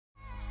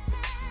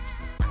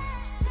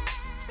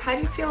how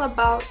do you feel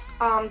about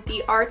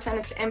the arts and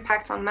its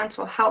impact on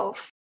mental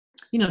health?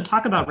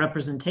 Talk about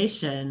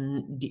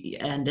representation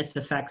and its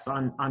effects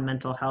on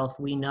mental health.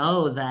 We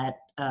know that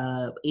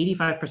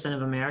 85%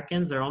 of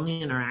Americans, their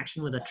only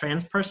interaction with a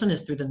trans person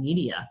is through the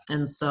media.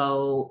 And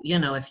so,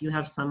 if you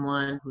have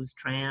someone who's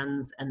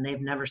trans and they've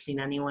never seen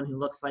anyone who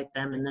looks like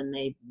them, and then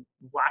they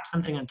watch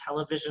something on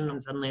television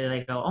and suddenly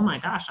they go, oh my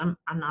gosh, I'm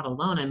not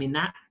alone. I mean,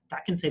 that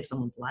can save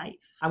someone's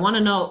life. I want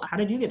to know, how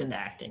did you get into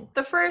acting?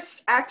 The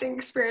first acting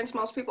experience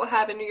most people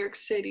have in New York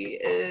City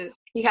is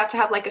you have to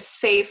have like a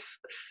safe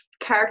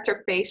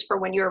character face for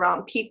when you're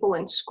around people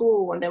in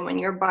school, and then when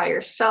you're by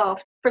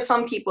yourself, for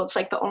some people it's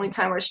like the only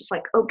time where it's just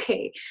like,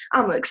 okay,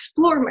 I'm gonna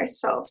explore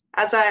myself.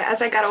 As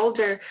I got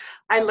older,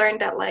 I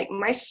learned that like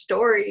my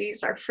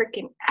stories are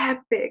freaking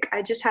epic.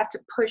 I just have to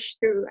push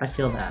through. I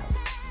feel that.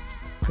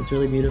 It's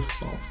really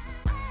beautiful.